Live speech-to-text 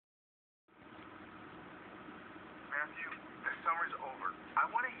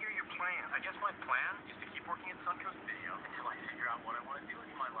guess my plan is to keep working at Suncoast Video until I figure out what I want to do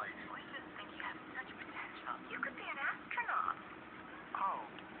with my life. I just think you have such potential. You could be an astronaut. Oh.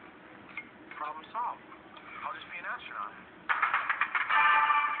 Problem solved. I'll just be an astronaut.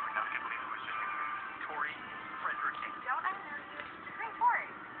 Now can't believe it was just Tori Frederick. Don't I know you? Who's Tori?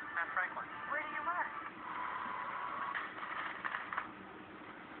 Matt Franklin. Where did